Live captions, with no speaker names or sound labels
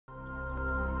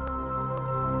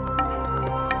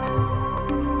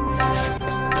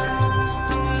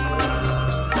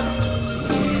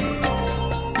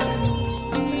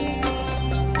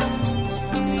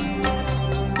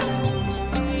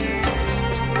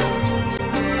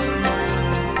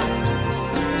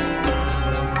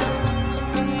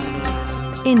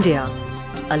India,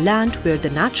 a land where the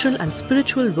natural and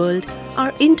spiritual world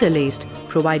are interlaced,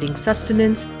 providing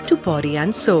sustenance to body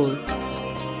and soul.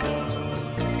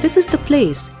 This is the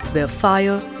place where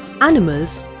fire,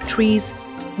 animals, trees,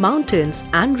 mountains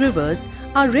and rivers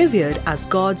are revered as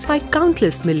gods by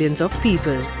countless millions of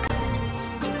people.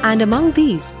 And among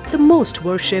these, the most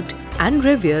worshipped and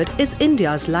revered is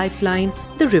India's lifeline,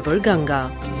 the river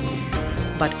Ganga.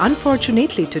 But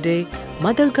unfortunately today,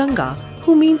 Mother Ganga,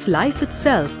 who means life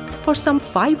itself for some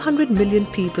 500 million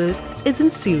people, is in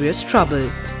serious trouble.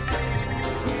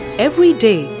 Every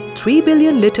day, 3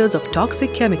 billion liters of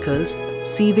toxic chemicals,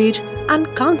 sewage and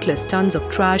countless tons of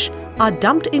trash are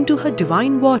dumped into her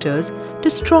divine waters,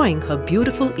 destroying her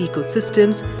beautiful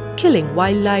ecosystems, killing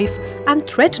wildlife and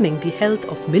threatening the health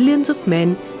of millions of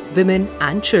men, women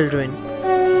and children.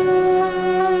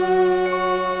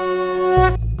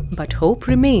 But hope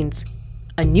remains.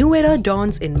 A new era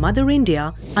dawns in Mother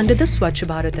India under the Swachh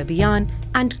Bharat Abhiyan,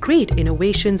 and great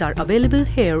innovations are available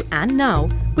here and now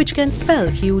which can spell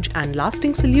huge and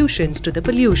lasting solutions to the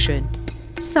pollution.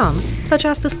 Some, such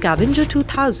as the Scavenger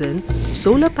 2000,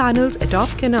 solar panels atop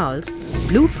canals,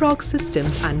 blue frog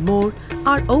systems and more,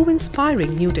 are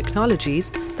awe-inspiring new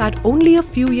technologies that only a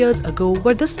few years ago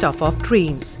were the stuff of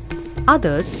dreams.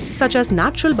 Others, such as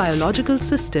natural biological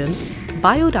systems,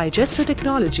 biodigester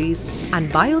technologies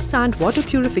and biosand water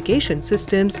purification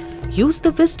systems, use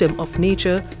the wisdom of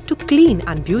nature to clean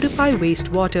and beautify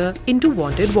wastewater into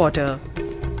wanted water.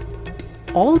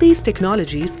 All these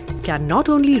technologies can not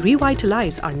only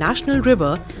revitalize our national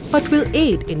river but will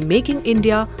aid in making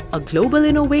India a global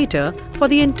innovator for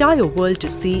the entire world to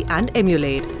see and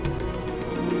emulate.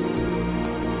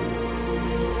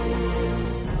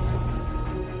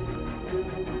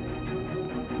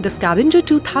 The Scavenger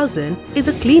 2000 is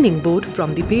a cleaning boat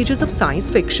from the pages of science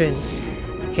fiction.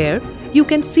 Here, you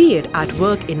can see it at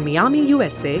work in Miami,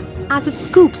 USA, as it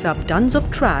scoops up tons of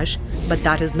trash, but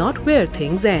that is not where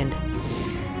things end.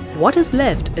 What is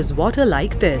left is water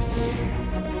like this.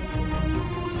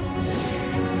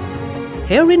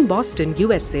 Here in Boston,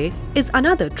 USA, is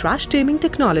another trash-taming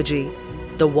technology,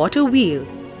 the water wheel.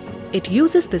 It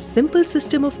uses this simple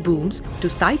system of booms to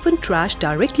siphon trash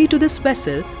directly to this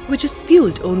vessel, which is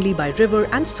fueled only by river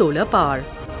and solar power.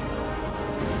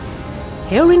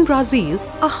 Here in Brazil,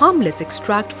 a harmless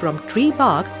extract from tree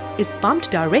bark is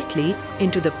pumped directly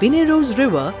into the Pinheiros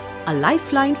River, a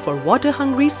lifeline for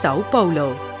water-hungry Sao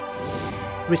Paulo.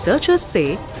 Researchers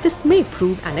say this may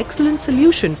prove an excellent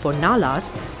solution for nalas,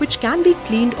 which can be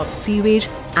cleaned of sewage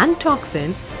and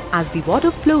toxins as the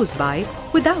water flows by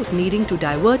without needing to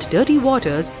divert dirty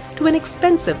waters to an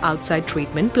expensive outside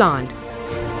treatment plant.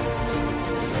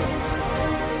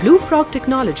 Blue Frog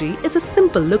technology is a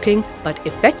simple-looking but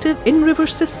effective in-river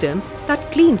system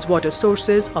that cleans water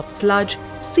sources of sludge,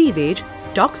 sewage,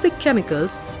 toxic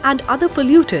chemicals and other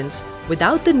pollutants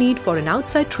without the need for an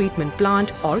outside treatment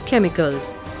plant or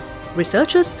chemicals.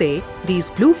 Researchers say these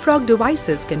Blue Frog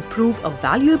devices can prove a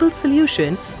valuable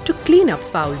solution to clean up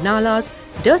foul nalas,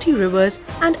 dirty rivers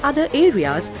and other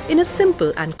areas in a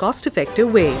simple and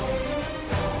cost-effective way.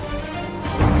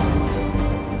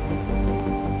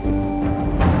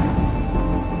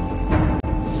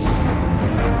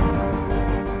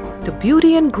 The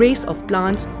beauty and grace of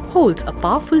plants holds a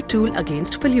powerful tool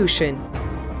against pollution.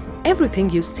 Everything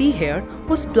you see here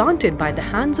was planted by the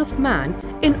hands of man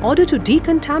in order to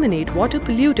decontaminate water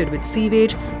polluted with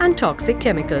sewage and toxic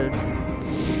chemicals.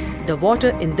 The water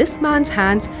in this man's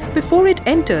hands before it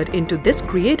entered into this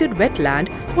created wetland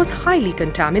was highly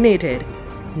contaminated.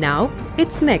 Now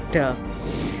it's nectar.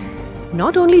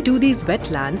 Not only do these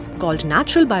wetlands, called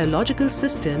natural biological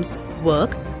systems,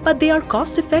 work, but they are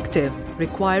cost-effective,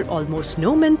 require almost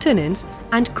no maintenance,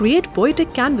 and create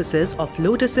poetic canvases of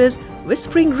lotuses,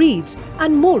 whispering reeds,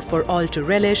 and more for all to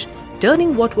relish,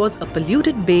 turning what was a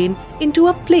polluted bane into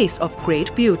a place of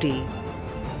great beauty.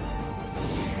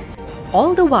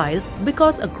 All the while,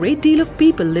 because a great deal of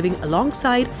people living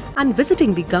alongside and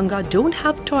visiting the Ganga don't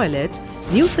have toilets,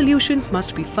 new solutions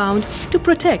must be found to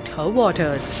protect her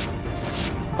waters.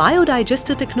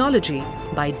 Biodigester technology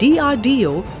by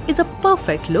DRDO is a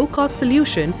perfect low-cost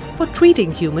solution for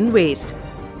treating human waste.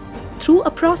 Through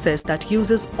a process that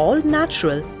uses all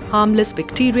natural, harmless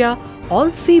bacteria,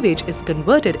 all sewage is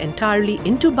converted entirely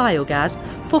into biogas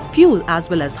for fuel as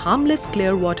well as harmless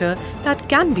clear water that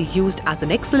can be used as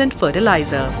an excellent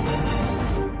fertilizer.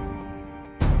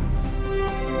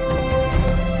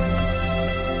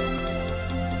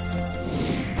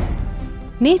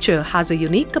 Nature has a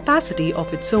unique capacity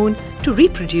of its own to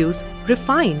reproduce,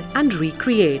 refine and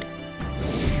recreate.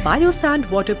 Biosand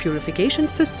water purification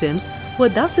systems were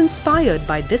thus inspired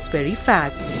by this very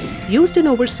fact. Used in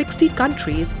over 60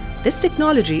 countries, this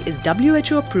technology is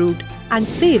WHO approved and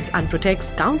saves and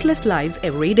protects countless lives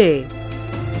every day.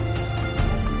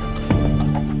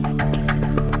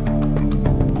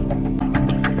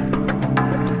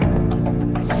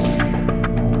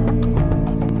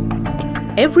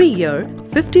 Every year,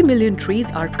 50 million trees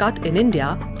are cut in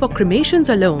India for cremations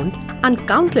alone, and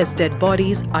countless dead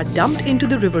bodies are dumped into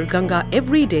the river Ganga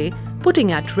every day,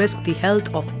 putting at risk the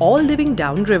health of all living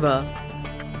downriver.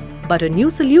 But a new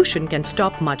solution can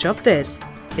stop much of this.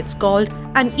 It's called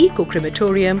an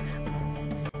eco-crematorium.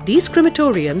 These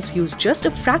crematoriums use just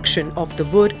a fraction of the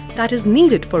wood that is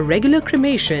needed for regular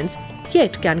cremations,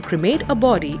 yet can cremate a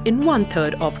body in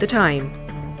 1/3 of the time.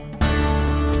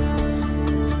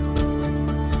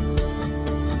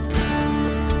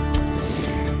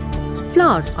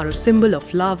 Flowers are a symbol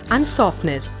of love and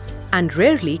softness, and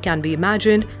rarely can be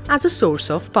imagined as a source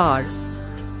of power.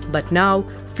 But now,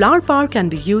 flower power can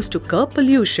be used to curb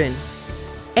pollution.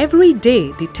 Every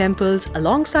day, the temples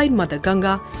alongside Mother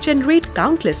Ganga generate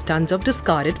countless tons of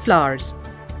discarded flowers.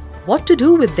 What to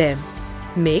do with them?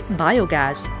 Make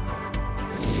biogas.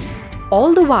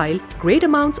 All the while, great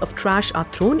amounts of trash are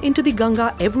thrown into the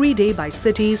Ganga every day by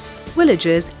cities,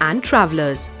 villages, and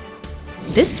travelers.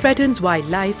 This threatens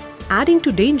wildlife, adding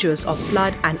to dangers of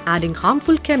flood and adding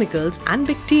harmful chemicals and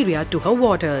bacteria to her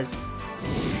waters.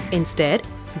 Instead,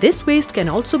 this waste can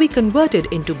also be converted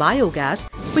into biogas,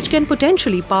 which can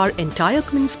potentially power entire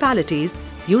municipalities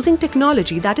using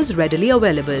technology that is readily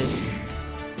available.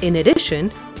 In addition,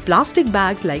 plastic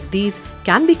bags like these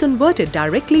can be converted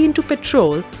directly into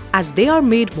petrol, as they are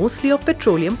made mostly of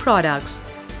petroleum products.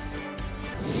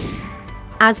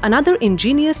 As another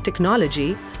ingenious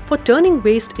technology for turning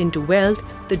waste into wealth,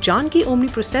 the Ganga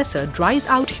omniprocessor dries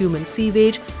out human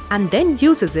sewage and then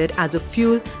uses it as a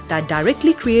fuel that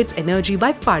directly creates energy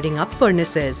by firing up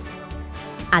furnaces.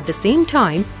 At the same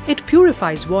time, it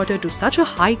purifies water to such a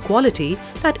high quality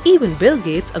that even Bill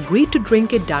Gates agreed to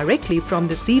drink it directly from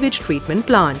the sewage treatment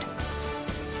plant.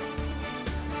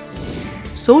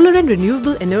 Solar and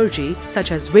renewable energy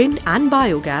such as wind and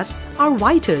biogas are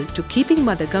vital to keeping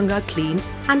Mother Ganga clean,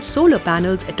 and solar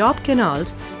panels atop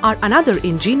canals are another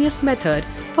ingenious method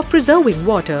for preserving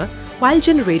water while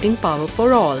generating power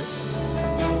for all.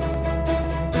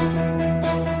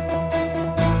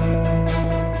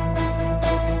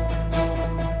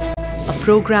 A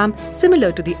program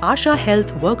similar to the Asha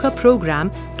Health Worker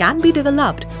program can be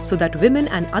developed so that women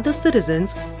and other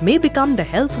citizens may become the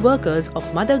health workers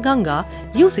of Mother Ganga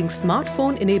using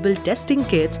smartphone-enabled testing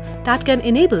kits that can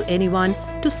enable anyone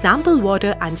to sample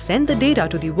water and send the data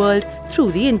to the world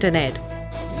through the internet.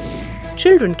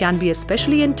 Children can be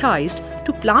especially enticed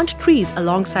to plant trees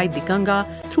alongside the Ganga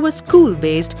through a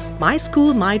school-based My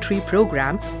School My Tree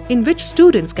program, in which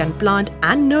students can plant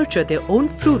and nurture their own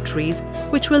fruit trees,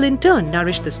 which will in turn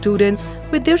nourish the students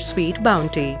with their sweet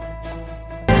bounty.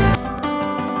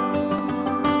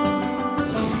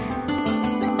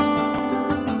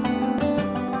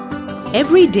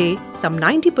 Every day, some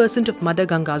 90% of Mother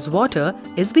Ganga's water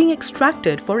is being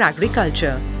extracted for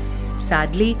agriculture.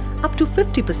 Sadly, up to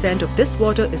 50% of this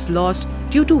water is lost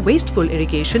due to wasteful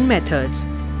irrigation methods.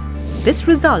 This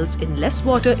results in less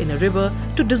water in a river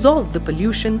to dissolve the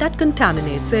pollution that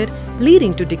contaminates it,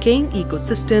 leading to decaying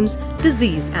ecosystems,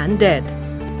 disease and death.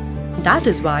 That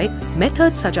is why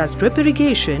methods such as drip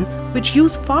irrigation, which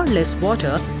use far less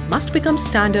water, must become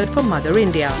standard for Mother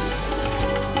India.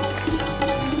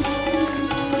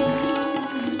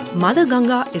 Mother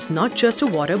Ganga is not just a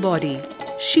water body.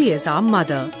 She is our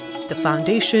mother, the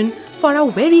foundation for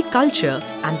our very culture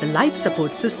and the life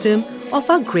support system of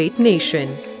our great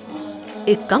nation.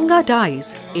 If Ganga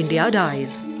dies, India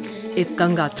dies. If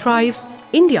Ganga thrives,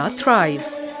 India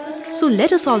thrives. So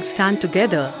let us all stand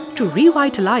together to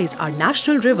revitalize our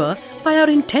national river by our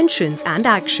intentions and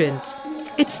actions.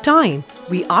 It's time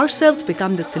we ourselves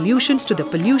become the solutions to the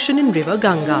pollution in River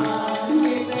Ganga.